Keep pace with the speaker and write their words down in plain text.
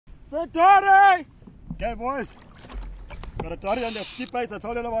It's a dory! Okay, boys. Got a dory on the skip bait I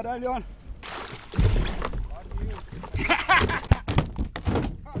told you about earlier on.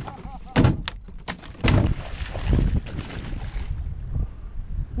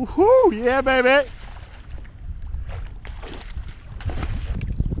 Woohoo! Yeah, baby!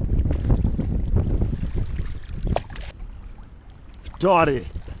 Dory!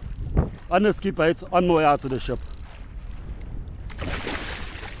 On the skip bait, on my way out to the ship.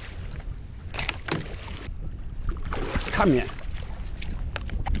 Come here.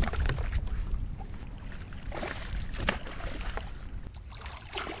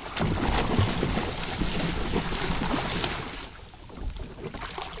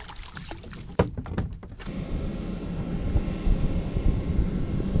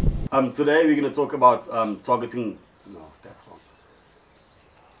 Today we're going to talk about targeting. No, that's wrong.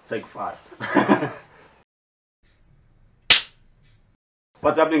 Take 5.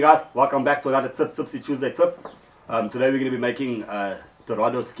 What's happening, guys? Welcome back to another Tipsy Tuesday tip. Today we're going to be making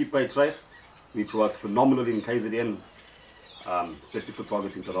Dorado skip bait trace, which works phenomenally in KZN, especially for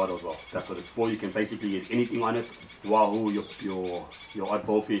targeting Dorado as well. That's what it's for. You can basically get anything on it: wahoo, your odd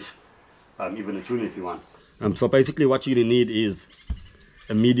bowfish, even a tuna if you want. So basically what you're going to need is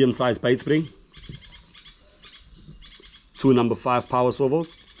a medium-sized bait spring, 2 number 5 power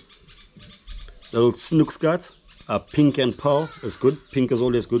swivels, little snook skirt, pink and pearl is good. Pink is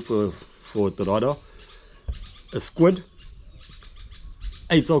always good for Dorado. A squid,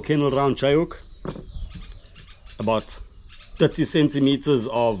 8 kennel round jay hook, about 30 centimeters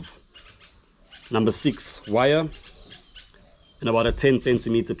of number 6 wire, and about a 10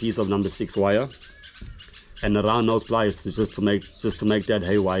 centimeter piece of number 6 wire, and a round nose pliers just to make that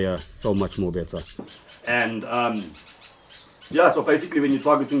hay wire so much more better. And yeah, so basically when you're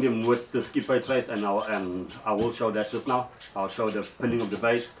targeting them with the skip bait trace, and I will show that just now. I'll show the pinning of the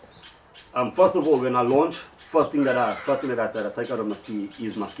bait. First of all, when I launch, first thing that I take out of my ski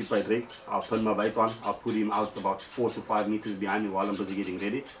is my skip bait rig. I'll pin my bait on. I'll put him out about 4 to 5 meters behind me while I'm busy getting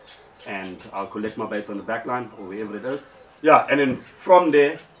ready, and I'll collect my bait on the back line or wherever it is. Yeah, and then from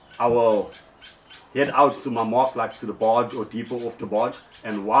there I will head out to my mark, like to the barge or deeper off the barge,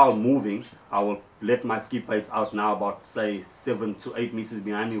 and while moving I will let my skip bait out now about say 7 to 8 meters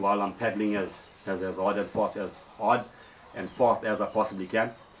behind me while I'm paddling as hard and fast as I possibly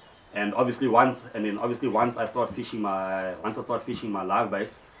can. And obviously once I start fishing my live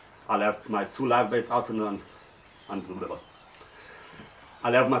baits, I'll have my 2 live baits out I'll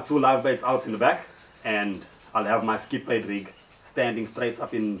have my 2 live baits out in the back, and I'll have my skip bait rig standing straight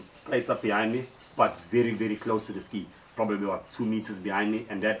up behind me, but very, very close to the ski, probably about 2 meters behind me,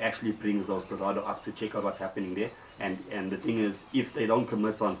 and that actually brings those Dorado up to check out what's happening there. And the thing is, if they don't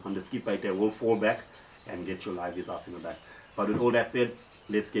commit on the skip bait, they will fall back and get your liveys out in the back. But with all that said,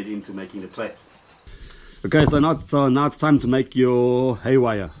 let's get into making the trace. Okay, so now it's time to make your hay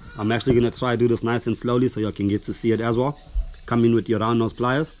wire. I'm actually going to try to do this nice and slowly so you can get to see it as well. Come in with your round nose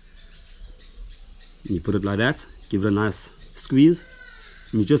pliers. And you put it like that, give it a nice squeeze,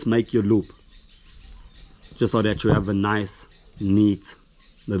 and you just make your loop, just so that you have a nice neat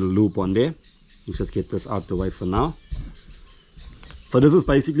little loop on there. Let's just get this out the way for now. So this is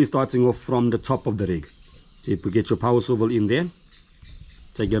basically starting off from the top of the rig. So you get your power swivel in there,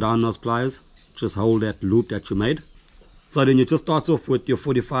 take your round nose pliers, just hold that loop that you made. So then you just start off with your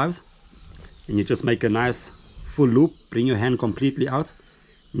 45s, and you just make a nice full loop, bring your hand completely out,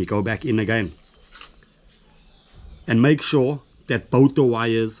 and you go back in again. And make sure that both the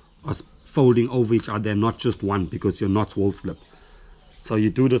wires are folding over each other and not just one, because your knots will slip. So you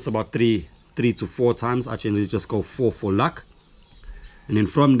do this about 3 to 4 times. I generally just go 4 for luck. And then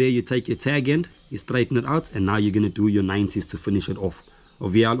from there you take your tag end, you straighten it out, and now you're going to do your 90s to finish it off.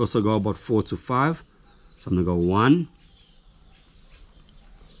 Over here I'll also go about 4 to 5. So I'm going to go 1,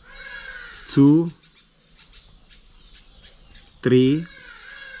 2, 3,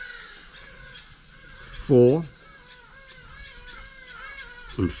 4,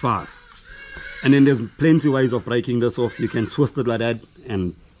 and 5. And then there's plenty of ways of breaking this off. You can twist it like that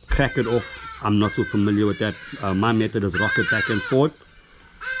and crack it off. I'm not too familiar with that. My method is rock it back and forth.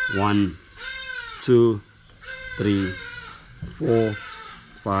 1, 2, 3, 4,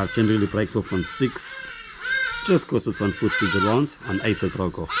 5. Generally breaks off on 6, just because it's on footage around. On 8 it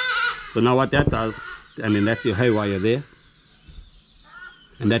broke off. So now what that does, and then that's your hay wire there,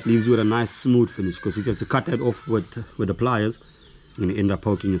 and that leaves you with a nice smooth finish, because if you have to cut that off with the pliers, you're going to end up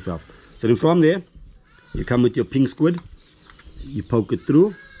poking yourself. So then from there you come with your pink squid, you poke it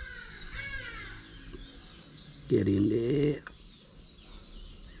through, get in there,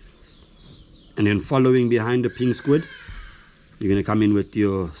 and then following behind the pink squid, you're going to come in with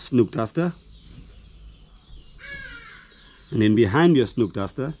your snook duster. And then behind your snook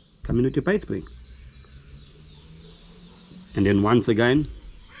duster, come in with your bait spring. And then once again,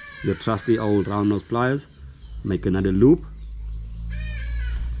 your trusty old round nose pliers, make another loop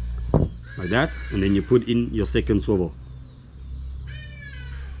like that, and then you put in your second swivel.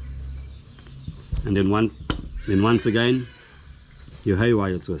 And then once again, your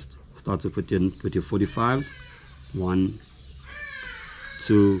haywire twist. Starts off with your 45s. 1,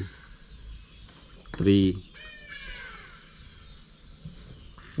 2, 3,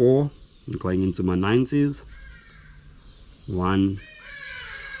 4. I'm going into my 90s. 1,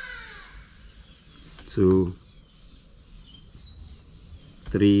 2,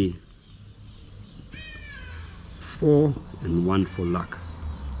 3, 4, and 1 for luck.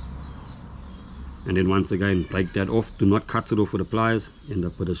 And then once again, break that off. Do not cut it off with the pliers. End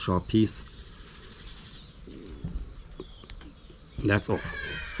up with a sharp piece. That's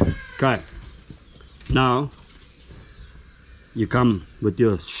off. Okay. Now you come with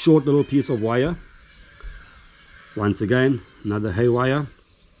your short little piece of wire. Once again, another hay wire.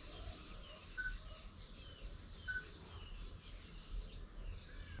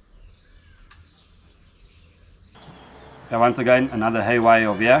 Now once again, another hay wire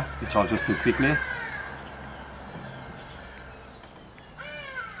over here, which I'll just do quickly.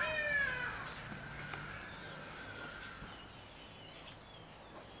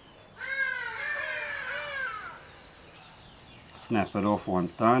 Snap it off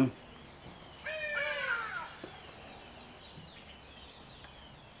once done.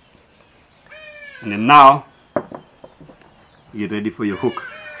 And then now, you're ready for your hook.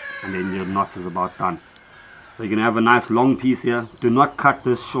 And then your knot is about done. So you're going to have a nice long piece here. Do not cut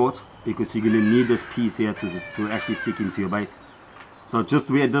this short because you're going to need this piece here to actually stick into your bait. So just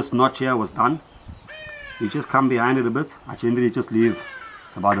where this notch here was done, you just come behind it a bit. I generally just leave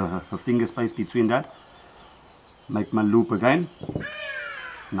about a finger space between that. Make my loop again.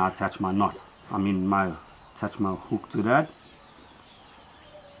 Now attach my knot. Attach my hook to that.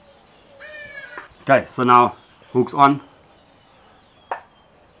 Okay, so now hook's on.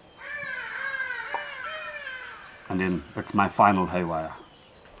 And then it's my final hay wire.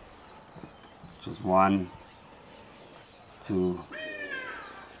 Just 1, 2,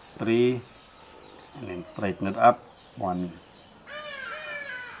 3, and then straighten it up. 1,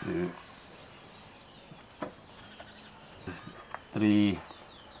 2, 3,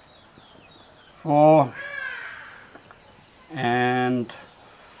 4, and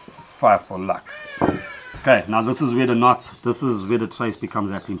 5 for luck. Okay, now this is where the trace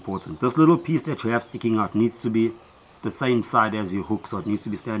becomes actually important. This little piece that you have sticking out needs to be the same side as your hook, so it needs to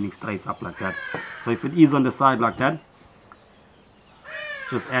be standing straight up like that. So if it is on the side like that,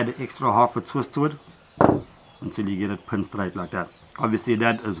 just add an extra half a twist to it until you get it pinned straight like that. Obviously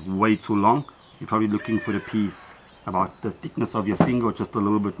that is way too long. You're probably looking for the piece about the thickness of your finger, or just a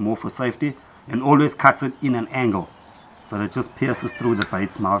little bit more for safety, and always cut it in an angle so that it just pierces through the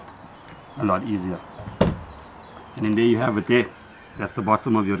bait's mouth a lot easier. And then there you have it there. That's the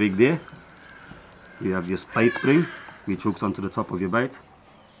bottom of your rig there. You have your bait spring, which hooks onto the top of your bait.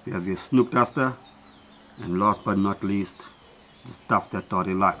 You have your snook duster, and last but not least, the stuff that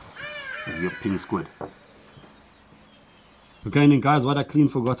Daddy likes is your pink squid. Okay, and then guys, what I clean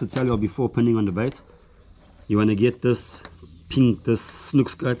forgot to tell you before pinning on the bait, you want to get this snook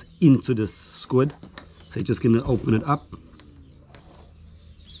skirt into this squid. So you're just going to open it up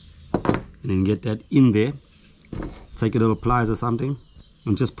and then get that in there. Take a little pliers or something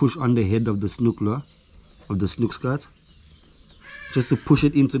and just push on the head of the snook lure, of the snook skirt, just to push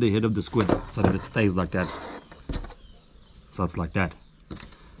it into the head of the squid so that it stays like that. So it's like that.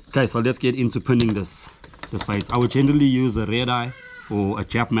 Okay, so let's get into pinning this bait. I would generally use a red eye or a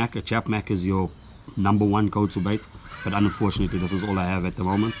chapmac. A chapmac is your #1 go-to bait, but unfortunately this is all I have at the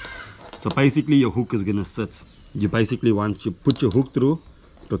moment. So basically your hook is gonna sit. You basically want to put your hook through,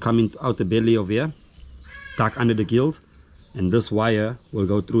 to come out the belly of here, tuck under the gills, and this wire will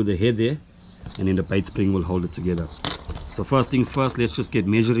go through the head there, and then the bait spring will hold it together. So first things first, let's just get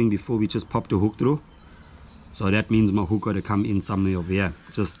measuring before we just pop the hook through. So that means my hook got to come in somewhere over here,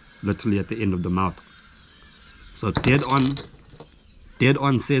 just literally at the end of the mouth. So dead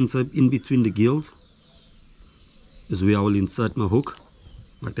on center in between the gills is where I will insert my hook,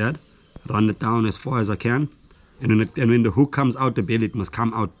 like that. Run it down as far as I can, and when the hook comes out the belly, it must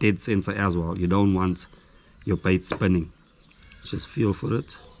come out dead center as well. You don't want your bait spinning. Just feel for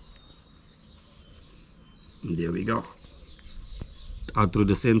it. And there we go. Out through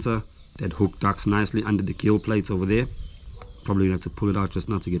the center. That hook ducks nicely under the gill plates over there. Probably have to pull it out just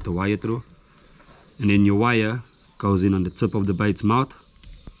now to get the wire through. And then your wire goes in on the tip of the bait's mouth.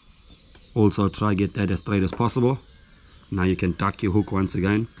 Also try get that as straight as possible. Now you can tuck your hook once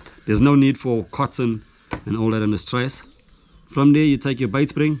again. There's no need for cotton and all that on this trace. From there you take your bait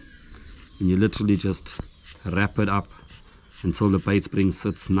spring and you literally just wrap it up until the bait spring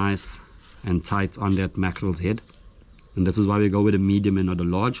sits nice and tight on that mackerel's head. And this is why we go with a medium and not a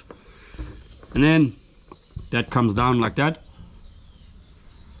large. And then that comes down like that.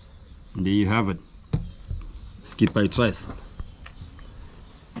 And there you have it. Skip bait trace.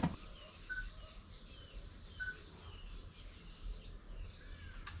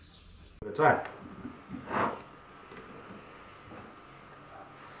 Try.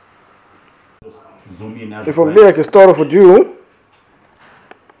 Just zoom in as from there I can start off with you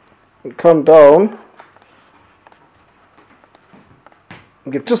and come down.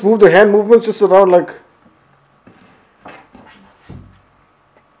 Okay, just move the hand movements just around like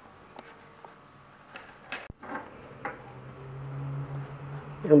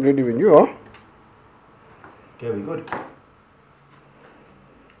I'm ready when you are. Okay, we're good.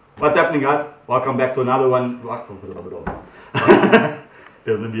 What's happening, guys? Welcome back to another one.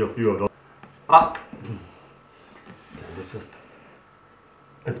 There's gonna be a few of those. Okay,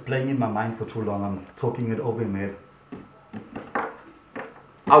 it's playing in my mind for too long. I'm talking it over in my head.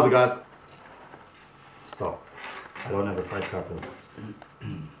 How's it, guys? Stop. I don't have a side cutters.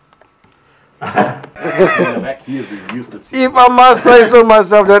 If I must say so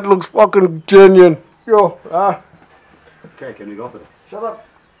myself, that looks fucking genuine. Yo, Okay, can we go for it? Shut up.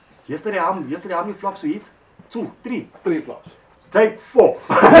 Yesterday, how many flops we eat? 2, 3. 3 flops. Take 4.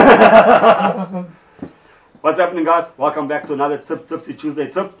 What's happening, guys? Welcome back to another Tipsy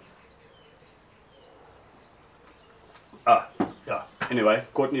Tuesday tip. Yeah. Anyway,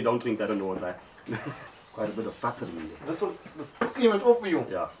 Courtney, don't drink that on the water. Quite a bit of stuttering in there. That's what the screen went off for you.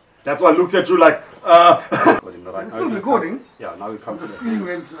 Yeah. That's why I looked at you like, It's still recording. Yeah, now we come to the screen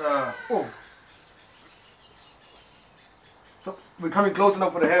went off. So we're coming close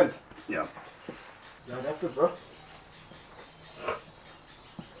enough for the hands. Yeah. Yeah, that's it, bro.